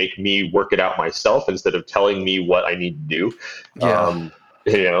going to make me work it out myself instead of telling me what I need to do. yeah,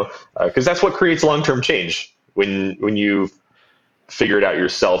 Because that's what creates long-term change, when you figure it out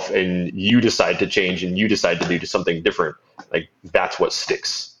yourself and you decide to change and you decide to do something different. Like, that's what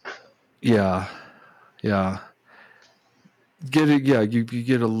sticks. yeah, yeah. Get it. Yeah, you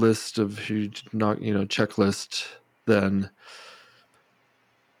get a list of who not checklist. Then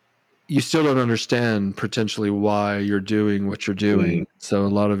you still don't understand potentially why you're doing what you're Mm. doing. So a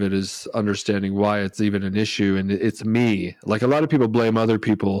lot of it is understanding why it's even an issue, and it's me. Like a lot of people blame other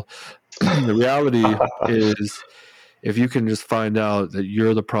people. The reality is, if you can just find out that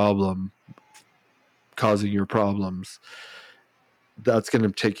you're the problem causing your problems, that's going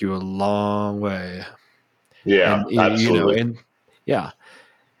to take you a long way. Yeah, And absolutely. and yeah.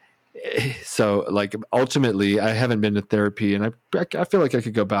 So like ultimately, I haven't been to therapy, and I feel like I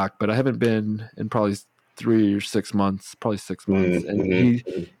could go back, but I haven't been in probably 3 or 6 months, probably 6 months. And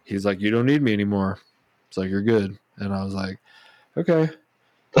Mm-hmm. he's like, "You don't need me anymore." It's like, "You're good." And I was like, "Okay,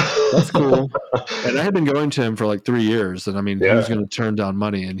 that's cool." And I had been going to him for like 3 years, and I mean, who's Yeah, going to turn down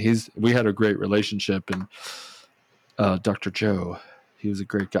money? And we had a great relationship, and Dr. Joe, he was a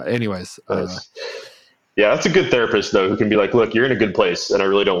great guy. Anyways, nice. Yeah, that's a good therapist though, who can be like, "Look, you're in a good place, and I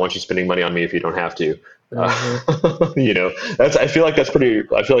really don't want you spending money on me if you don't have to." uh That's. I feel like that's pretty.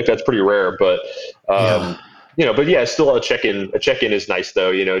 I feel like that's pretty rare, but yeah. but yeah, still a check in. A check in is nice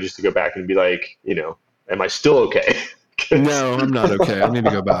though, just to go back and be like, am I still okay? 'Cause- No, I'm not okay. I need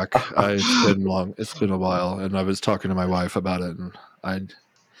to go back. It's been long. It's been a while, and I was talking to my wife about it, and I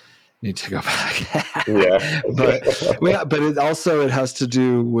need to go back. yeah. But it has to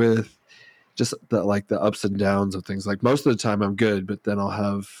do with just the ups and downs of things. Like most of the time I'm good, but then I'll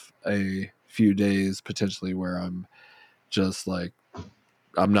have a few days potentially where I'm just like,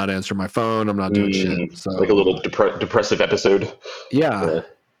 I'm not answering my phone, I'm not doing shit. Like a So little depressive episode. yeah, Yeah,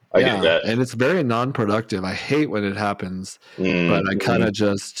 I get yeah, that. and it's very non-productive. I hate when it happens, but I kind Mm-hmm. of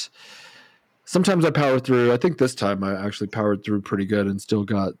just sometimes I power through. I think this time I actually powered through pretty good and still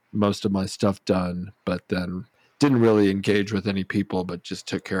got most of my stuff done, but then didn't really engage with any people, but just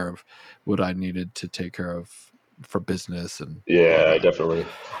took care of what I needed to take care of for business and all Yeah, that. definitely.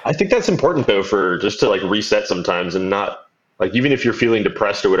 I think that's important though, for just to like reset sometimes, and not like, even if you're feeling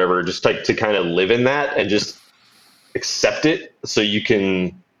depressed or whatever, just like to kind of live in that and just accept it, so you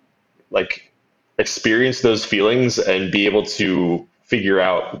can like experience those feelings and be able to figure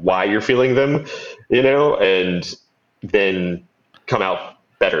out why you're feeling them, and then come out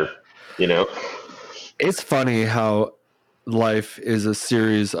better, you know? It's funny how life is a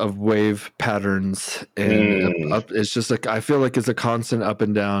series of wave patterns, and up, it's just like I feel like it's a constant up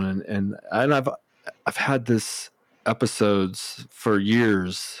and down, and I've had this episodes for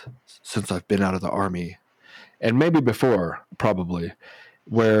years since I've been out of the army, and maybe before probably,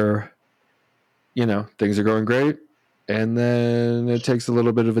 where things are going great, and then it takes a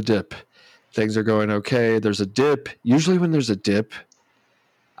little bit of a dip. Things are going okay. There's a dip. Usually, when there's a dip,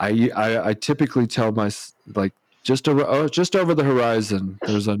 I typically tell my like just over the horizon,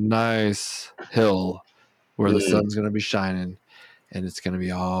 there's a nice hill where the sun's going to be shining, and it's going to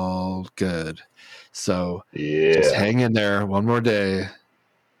be all good. So just hang in there one more day.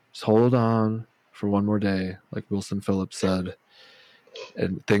 Just hold on for one more day, like Wilson Phillips said,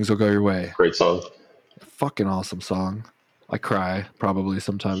 and things will go your way. Great song. Fucking awesome song. I cry probably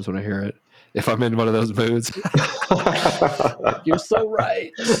sometimes when I hear it, if I'm in one of those moods. You're so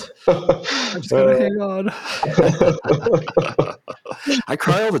right. I'm just gonna hang on. I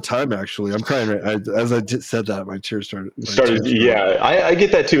cry all the time. Actually, I'm crying as I just said that. My tears started. Yeah, I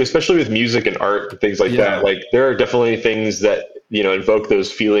get that too, especially with music and art and things like that. Like there are definitely things that invoke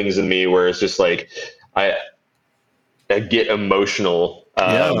those feelings in me, where it's just like I get emotional.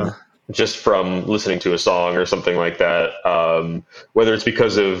 Just from listening to a song or something like that, whether it's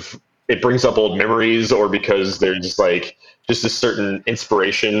because of it brings up old memories, or because there's just a certain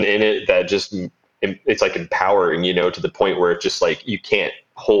inspiration in it that just it's like empowering, to the point where it's just like you can't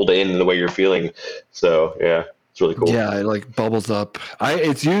hold in the way you're feeling. So yeah, it's really cool. Yeah, it like bubbles up.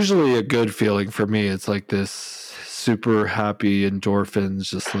 It's usually a good feeling for me. It's like this super happy endorphins,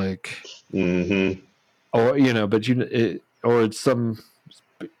 just like, or but or it's some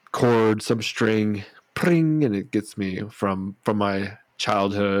chord, some string, pring, and it gets me from my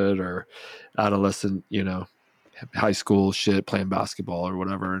childhood or adolescent, high school shit, playing basketball or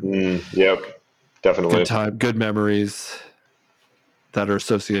whatever. Yep, definitely. Good time, good memories that are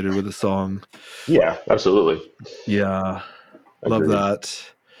associated with the song. Yeah, absolutely. Yeah, love that.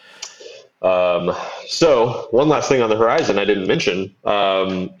 So one last thing on the horizon I didn't mention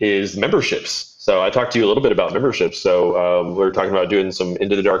is memberships. So I talked to you a little bit about memberships. So we were talking about doing some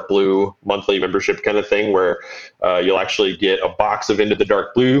Into the Dark Blue monthly membership kind of thing, where you'll actually get a box of Into the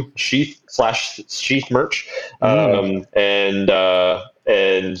Dark Blue sheath merch, and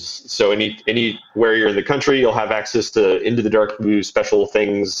so anywhere you're in the country, you'll have access to Into the Dark Blue special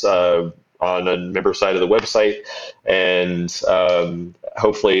things on a member side of the website, and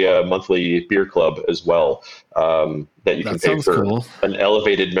hopefully a monthly beer club as well, that you can pay for. Cool. An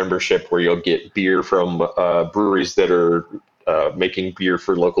elevated membership where you'll get beer from breweries that are making beer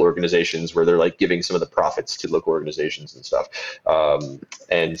for local organizations, where they're like giving some of the profits to local organizations and stuff.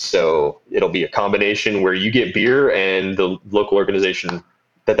 And so it'll be a combination where you get beer, and the local organization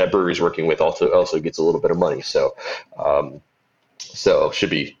that brewery is working with also gets a little bit of money. So should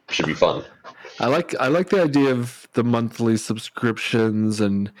be fun. I like the idea of the monthly subscriptions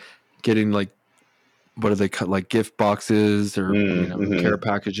and getting like, what do they cut, like gift boxes or care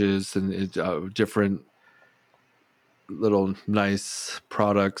packages and different little nice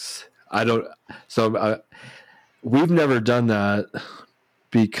products. We've never done that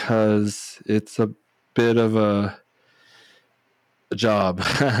because it's a bit of a job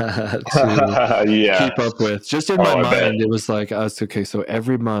to keep up with. Just in my mind, it was like, okay, so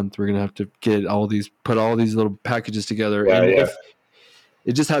every month we're gonna have to put all these little packages together, if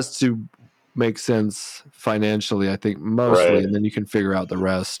it just has to make sense financially, I think, mostly, and then you can figure out the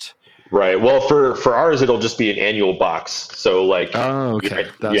rest. Right. Well, for ours, it'll just be an annual box. So like, okay,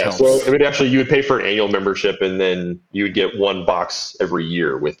 that helps. So I mean, actually, you would pay for an annual membership, and then you would get one box every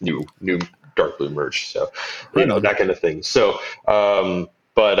year with new Dark Blue merch. So that kind of thing. So,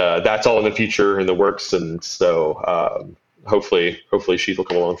 but that's all in the future, in the works, and so hopefully Sheath will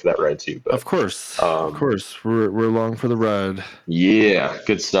come along for that ride too. But of course, we're along for the ride. Yeah,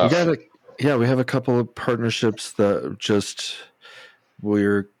 good stuff. We have a couple of partnerships that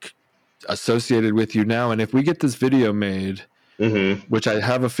we're associated with you now, and if we get this video made, which I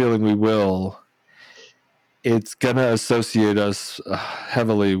have a feeling we will, it's gonna associate us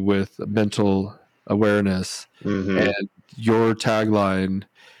heavily with mental awareness, and your tagline,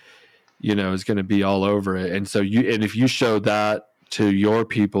 is going to be all over it. And so if you show that to your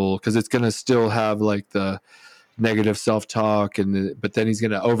people, because it's going to still have like the negative self-talk, but then he's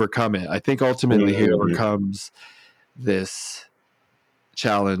going to overcome it. I think ultimately he overcomes this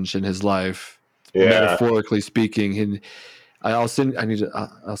challenge in his life, metaphorically speaking. And I'll send you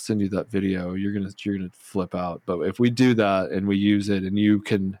that video. You're gonna flip out. But if we do that and we use it, and you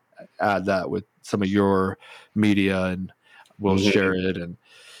can add that with some of your media, and we'll share it, and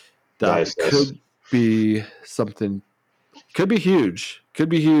that could be something Could be huge. Could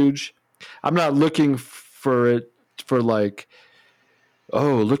be huge. I'm not looking for it for like,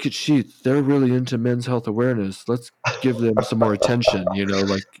 oh, look at Sheath. They're really into men's health awareness. Let's give them some more attention. You know,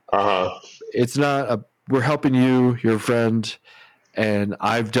 like it's not a. We're helping you, your friend, and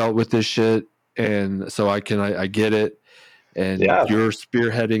I've dealt with this shit, and so I get it, and you're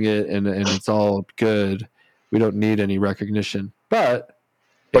spearheading it, and it's all good. We don't need any recognition, but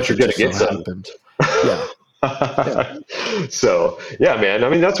you're going to get some. Happened, yeah. So yeah, man, I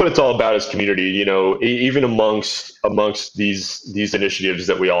mean, that's what it's all about, is community, you know, even amongst these initiatives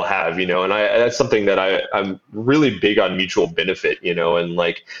that we all have, you know, and that's something that I'm really big on, mutual benefit, you know, and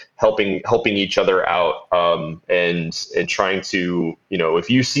like helping each other out, and trying to, you know, if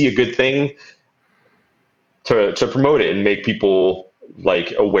you see a good thing, to promote it and make people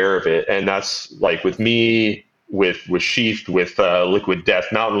like aware of it. And that's like with me, with Sheath, with Liquid Death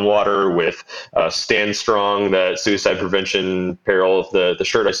Mountain Water, with Stand Strong, that suicide prevention apparel, the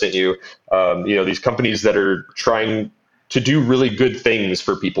shirt I sent you. You know, these companies that are trying to do really good things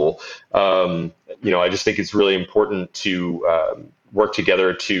for people. You know, I just think it's really important to work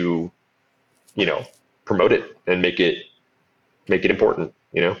together to, you know, promote it and make it important.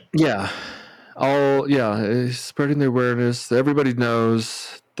 You know. Yeah. Spreading the awareness. Everybody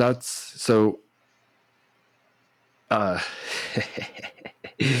knows that's so.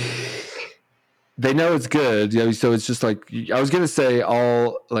 They know it's good, you know, so it's just like, I was gonna say,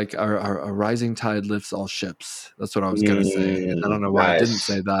 all like our rising tide lifts all ships. That's what I was gonna say, and I don't know why I didn't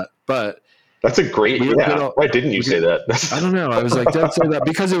say that, but that's a great. Why didn't you say that? I don't know. I was like, don't say that,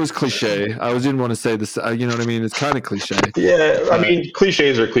 because it was cliche. I didn't want to say this. You know what I mean? It's kind of cliche. Yeah, I mean,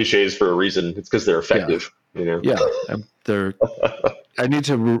 cliches are cliches for a reason. It's because they're effective. Yeah. You know. Yeah, they're. I need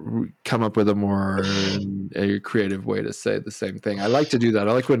to come up with a creative way to say the same thing. I like to do that.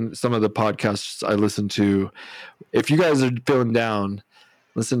 I like when some of the podcasts I listen to, if you guys are feeling down,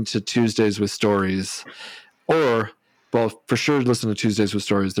 listen to Tuesdays with Stories, or, well, for sure, listen to Tuesdays with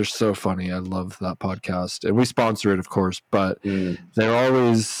Stories. They're so funny. I love that podcast, and we sponsor it, of course, but they're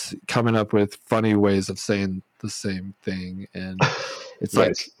always coming up with funny ways of saying the same thing. And it's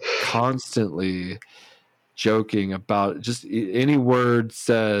like constantly joking about just any word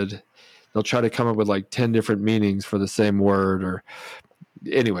said. They'll try to come up with like 10 different meanings for the same word, or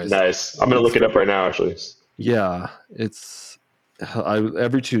anyways. Nice. I'm going to look it up right now, actually. Yeah.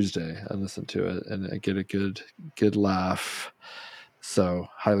 Every Tuesday I listen to it and I get a good laugh. So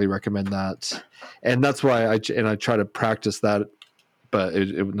highly recommend that. And that's why I try to practice that, but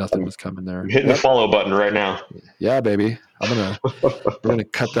nothing was coming there. I'm hitting the follow button right now. Yeah, baby. we're going to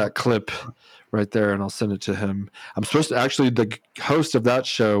cut that clip right there, and I'll send it to him. I'm supposed to actually, the host of that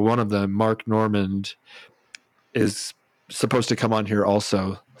show, one of them, Mark Normand, is supposed to come on here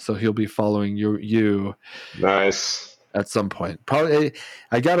also, so he'll be following you. Nice. At some point, probably.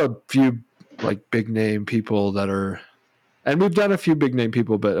 I got a few like big name people that are, and we've done a few big name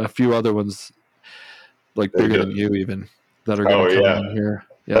people, but a few other ones like bigger than you even, that are going to come on here.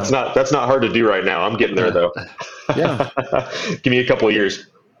 Yeah. That's not hard to do right now. I'm getting there though. Yeah. Give me a couple of years.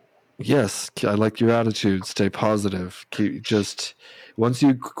 Yes, I like your attitude. Stay positive. Once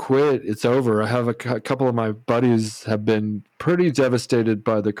you quit, it's over. I have a couple of my buddies have been pretty devastated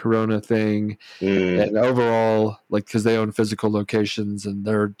by the Corona thing, and overall, like, because they own physical locations, and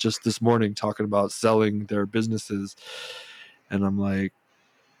they're just this morning talking about selling their businesses, and I'm like,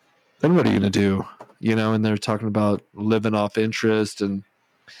 then what are you gonna do? You know, and they're talking about living off interest, and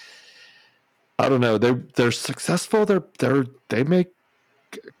I don't know. They're successful. They make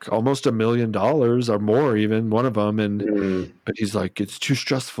almost $1 million or more, even one of them, but he's like, it's too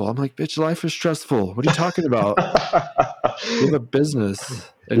stressful. I'm like, bitch, life is stressful. What are you talking about? You have a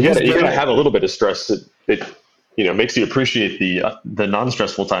business, and you gotta have a little bit of stress. It makes you appreciate the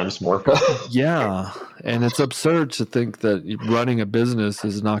non-stressful times more. Yeah, and it's absurd to think that running a business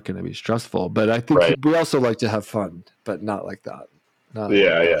is not going to be stressful, but I think we also like to have fun, but not like that.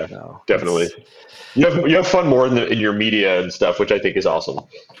 No, definitely. You have fun more in your media and stuff, which I think is awesome.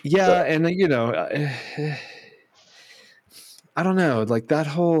 Yeah, so. And I don't know, like that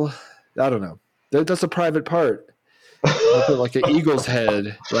whole, I don't know. That's a private part. I put like an eagle's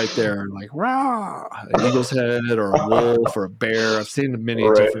head right there, like rah, an eagle's head or a wolf or a bear. I've seen many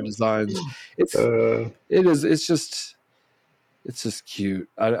different designs. It's just cute.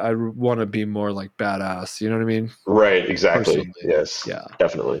 I want to be more like badass. You know what I mean? Right. Exactly. Personally. Yes. Yeah.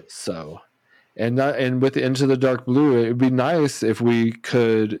 Definitely. So, and with Into the Dark Blue, it would be nice if we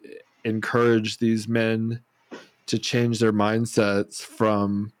could encourage these men to change their mindsets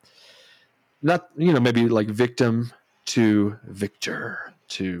from not, maybe like victim to victor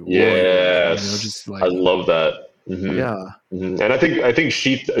to warrior. Just like, I love that. Yeah. And I think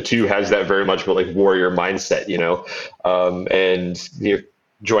she too has that very much, but like warrior mindset, and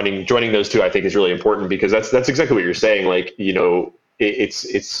joining those two, I think is really important because that's exactly what you're saying. Like,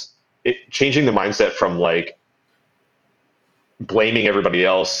 it's changing the mindset from like blaming everybody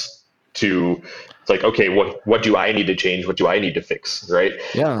else to it's like, okay, what do I need to change? What do I need to fix? Right.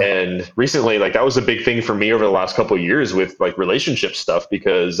 Yeah. And recently, like that was a big thing for me over the last couple of years with like relationship stuff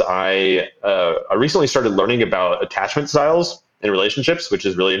because I recently started learning about attachment styles in relationships, which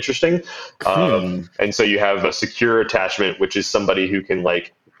is really interesting. And so you have a secure attachment, which is somebody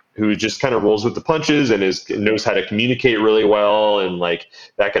who just kind of rolls with the punches and knows how to communicate really well and like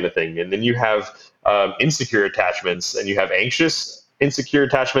that kind of thing. And then you have insecure attachments, and you have anxious insecure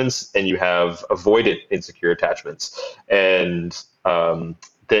attachments, and you have avoidant insecure attachments. And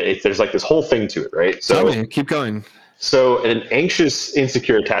there's like this whole thing to it, right? Tell me, keep going. So an anxious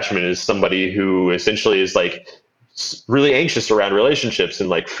insecure attachment is somebody who essentially is like really anxious around relationships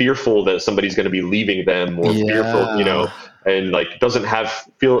and like fearful that somebody's going to be leaving them or fearful, and like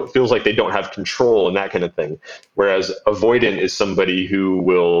feels like they don't have control and that kind of thing. Whereas avoidant is somebody who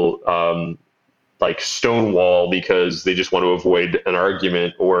will like stonewall because they just want to avoid an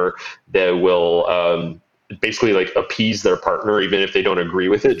argument, or they will basically like appease their partner even if they don't agree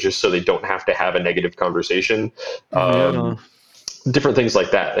with it, just so they don't have to have a negative conversation. Different things like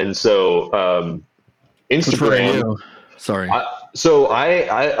that. And so Instagram. Sorry. I'll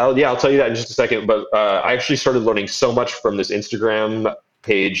tell you that in just a second. But I actually started learning so much from this Instagram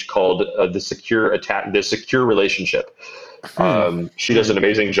page called the Secure Relationship. She does an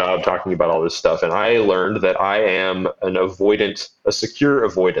amazing job talking about all this stuff, and I learned that I am a secure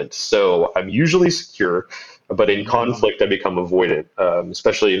avoidant. So I'm usually secure, but in conflict I become avoidant,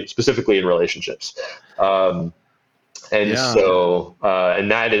 specifically in relationships. And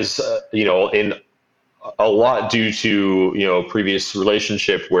that is in a lot due to previous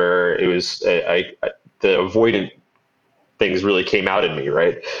relationship where it was the avoidant things really came out in me,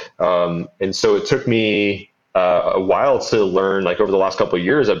 right? And so it took me a while to learn. Like over the last couple of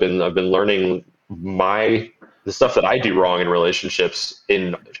years, I've been learning the stuff that I do wrong in relationships,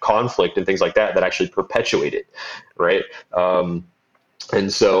 in conflict and things like that actually perpetuate it, right?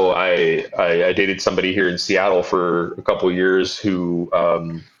 And so I dated somebody here in Seattle for a couple of years who,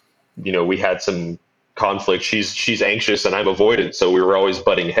 we had some conflict. She's anxious and I'm avoidant, so we were always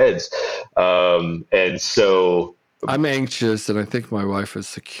butting heads. And so I'm anxious, and I think my wife is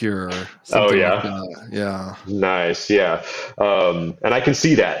secure. Oh yeah, like yeah. Nice, yeah. And I can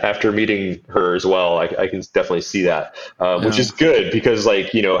see that after meeting her as well. I can definitely see that, which is good because,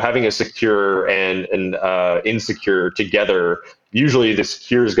 like, having a secure and insecure together, usually the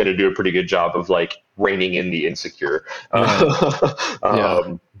secure is going to do a pretty good job of like reining in the insecure.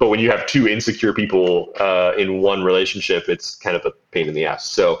 But when you have two insecure people in one relationship, it's kind of a pain in the ass.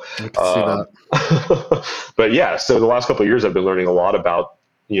 So I can see that. But yeah, so the last couple of years I've been learning a lot about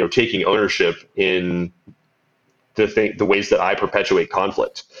taking ownership in the ways that I perpetuate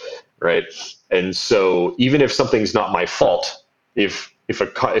conflict, right? And so even if something's not my fault, if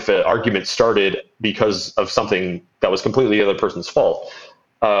an argument started because of something that was completely the other person's fault,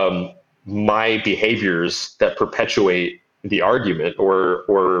 my behaviors that perpetuate the argument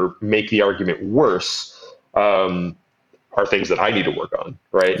or make the argument worse are things that I need to work on,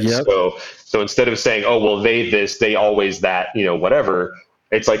 right? Yep. So instead of saying, oh, well, they always that, whatever,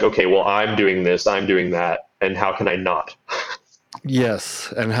 it's like, okay, well, I'm doing this, I'm doing that, and how can I not?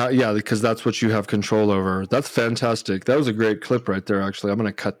 Yes, and because that's what you have control over. That's fantastic. That was a great clip right there, actually. I'm going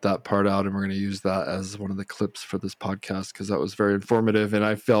to cut that part out, and we're going to use that as one of the clips for this podcast because that was very informative, and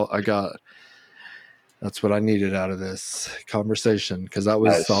I felt that's what I needed out of this conversation because that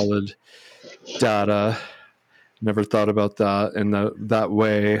was solid data. Never thought about that in that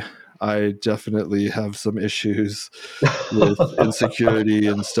way. I definitely have some issues with insecurity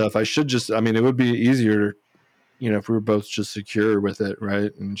and stuff. it would be easier, if we were both just secure with it,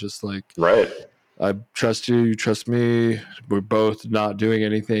 right? And just like, right. I trust you, you trust me. We're both not doing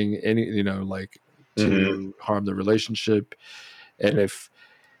anything, to harm the relationship. And if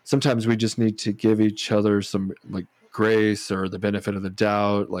sometimes we just need to give each other some like grace or the benefit of the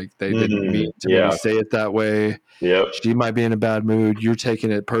doubt, like they didn't mean to maybe say it that way. Yep. She might be in a bad mood. You're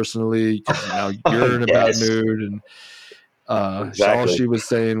taking it personally because now you're in a bad mood. And all she was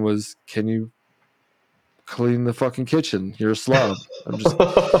saying was, can you clean the fucking kitchen? You're a slob. I'm just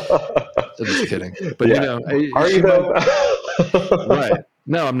kidding. But are you though? Right.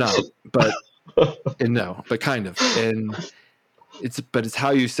 No, I'm not. But kind of. And it's how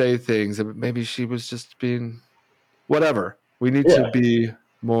you say things. Maybe she was just being whatever. We need to be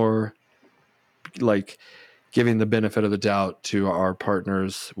more like giving the benefit of the doubt to our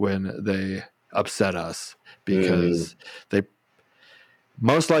partners when they upset us, because they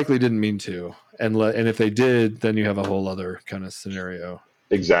most likely didn't mean to. And if they did, then you have a whole other kind of scenario.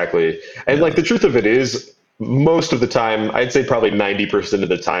 Exactly. And like the truth of it is, most of the time, I'd say probably 90% of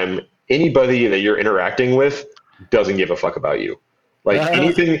the time, anybody that you're interacting with doesn't give a fuck about you. Like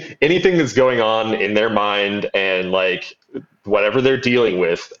anything that's going on in their mind, and like whatever they're dealing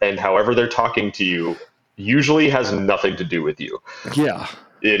with and however they're talking to you usually has nothing to do with you. Yeah.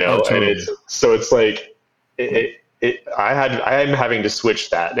 You know, totally. And it's like I'm having to switch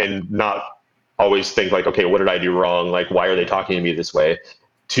that and not always think like, okay, what did I do wrong? Like, why are they talking to me this way?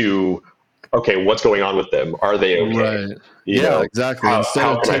 To, okay, what's going on with them? Are they okay? Right. You know, exactly. Instead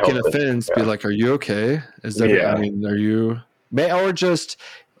how of can I taking help them? offense, be like, are you okay? Is there, Yeah. I mean, are you, or just,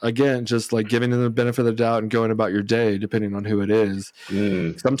 again, just like giving them the benefit of the doubt and going about your day, depending on who it is.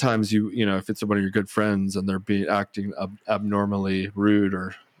 Sometimes you know, if it's one of your good friends and they're acting abnormally rude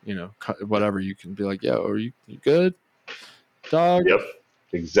or, you know, whatever, you can be like, yo, are you good, dog? Yep.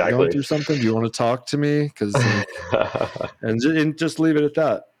 Exactly. Going through something? Do you want to talk to me? Because like, and just leave it at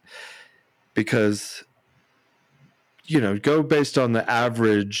that. Because, you know, go based on the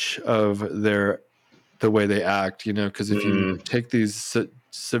average of the way they act, you know, because if you take these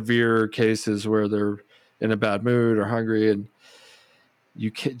severe cases where they're in a bad mood or hungry, and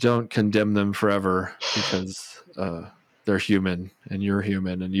you don't condemn them forever, because they're human and you're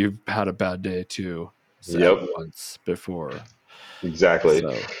human and you've had a bad day too. Once before. Exactly.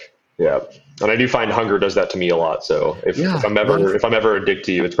 So. Yeah. And I do find hunger does that to me a lot. So if I'm ever a dick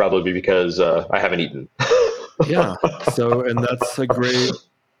to you, it's probably because I haven't eaten. Yeah. So, and that's a great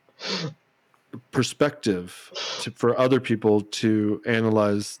perspective for other people to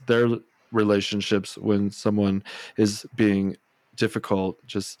analyze their relationships when someone is being difficult.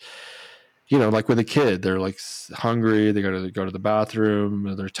 Just, you know, like with a kid, they're like hungry, they gotta go to the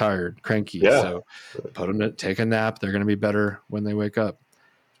bathroom, they're tired, cranky. Yeah. So put them to take a nap. They're going to be better when they wake up.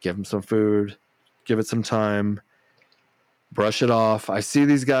 Give them some food, give it some time, brush it off. I see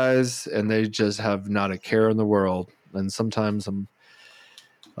these guys and they just have not a care in the world. And sometimes I'm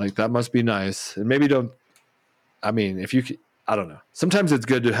like, that must be nice. And maybe if you, I don't know. Sometimes it's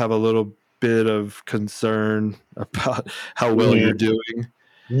good to have a little bit of concern about how well you're doing.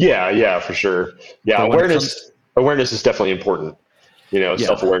 Yeah, for sure. Yeah, awareness is definitely important. You know,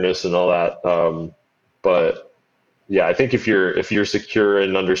 self-awareness and all that. But yeah, I think if you're secure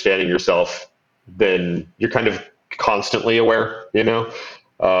in understanding yourself, then you're kind of constantly aware, you know,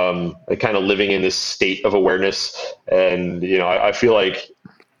 kind of living in this state of awareness. And, you know, I feel like,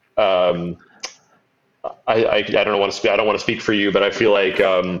 I don't want to speak for you, but I feel like,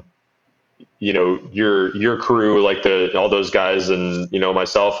 you know, your crew, like all those guys and, you know,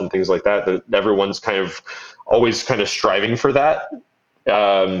 myself and things like that everyone's kind of always kind of striving for that.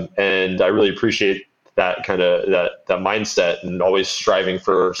 And I really appreciate that kind of that mindset, and always striving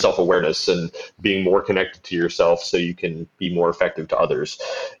for self-awareness and being more connected to yourself so you can be more effective to others,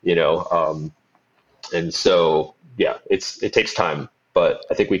 you know. And so, yeah, it takes time, but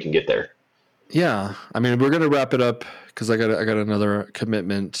I think we can get there. Yeah. I mean, we're going to wrap it up because I got another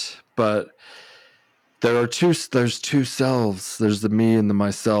commitment, but there's two selves. There's the me and the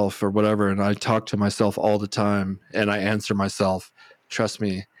myself or whatever. And I talk to myself all the time and I answer myself. Trust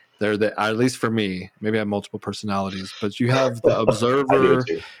me. At least for me, maybe I have multiple personalities, but you have the observer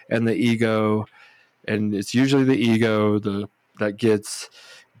and the ego, and it's usually the ego that gets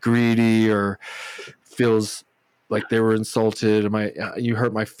greedy or feels like they were insulted. You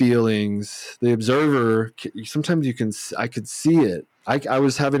hurt my feelings. The observer, sometimes I could see it. I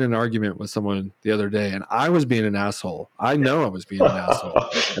was having an argument with someone the other day, and I was being an asshole. I know I was being an asshole,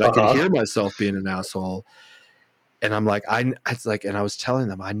 and I could hear myself being an asshole. And I'm like, and I was telling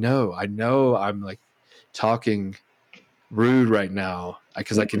them, I know I'm like talking rude right now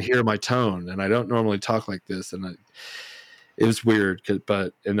because I can hear my tone, and I don't normally talk like this. And it was weird, it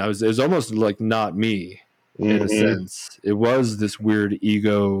was almost like not me in a sense. It was this weird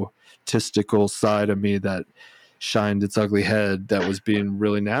egotistical side of me that shined its ugly head that was being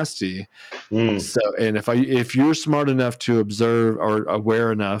really nasty. So, and if you're smart enough to observe or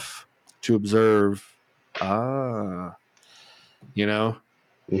aware enough to observe, you know,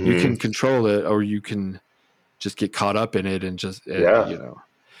 you can control it, or you can just get caught up in it and just, you know,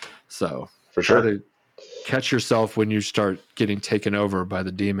 so for sure. Try to catch yourself when you start getting taken over by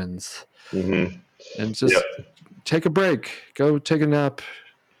the demons, and just take a break, go take a nap.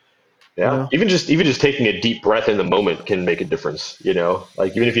 Yeah. You know? Even just taking a deep breath in the moment can make a difference, you know,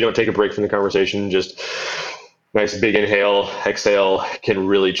 like even if you don't take a break from the conversation, just nice big inhale, exhale can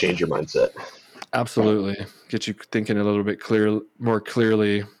really change your mindset. Absolutely. Get you thinking a little bit more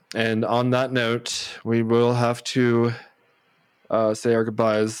clearly. And on that note, we will have to say our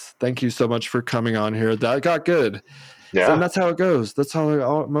goodbyes. Thank you so much for coming on here. That got good. Yeah. And that's how it goes. That's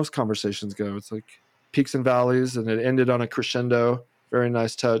how most conversations go. It's like peaks and valleys, and it ended on a crescendo. Very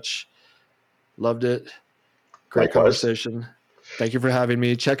nice touch. Loved it. Great Likewise. conversation. Thank you for having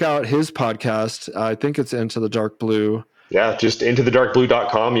me. Check out his podcast. I think it's Into the Dark Blue. Yeah, just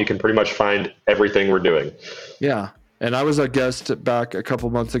intothedarkblue.com. You can pretty much find everything we're doing. Yeah. And I was a guest back a couple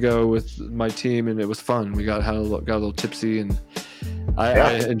months ago with my team, and it was fun. We got a little tipsy, and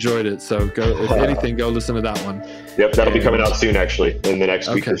I enjoyed it. So if anything, go listen to that one. Yep, that'll be coming out soon, actually, in the next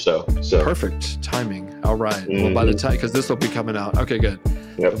week or so. Perfect timing. All right. Well, by the time, because this will be coming out. Okay, good.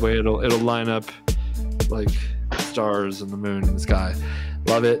 Yep. The way it'll line up like stars and the moon in the sky.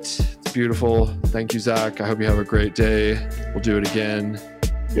 Love it. It's beautiful. Thank you, Zach. I hope you have a great day. We'll do it again.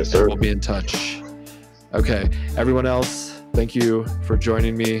 Yes, sir. We'll be in touch. Okay, everyone else, thank you for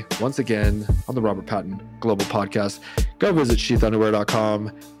joining me once again on the Robert Patton Global Podcast. Go visit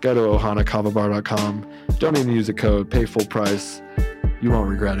sheathunderwear.com. Go to ohanakavabar.com. Don't even use a code. Pay full price. You won't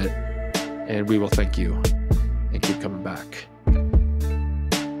regret it. And we will thank you. And keep coming back.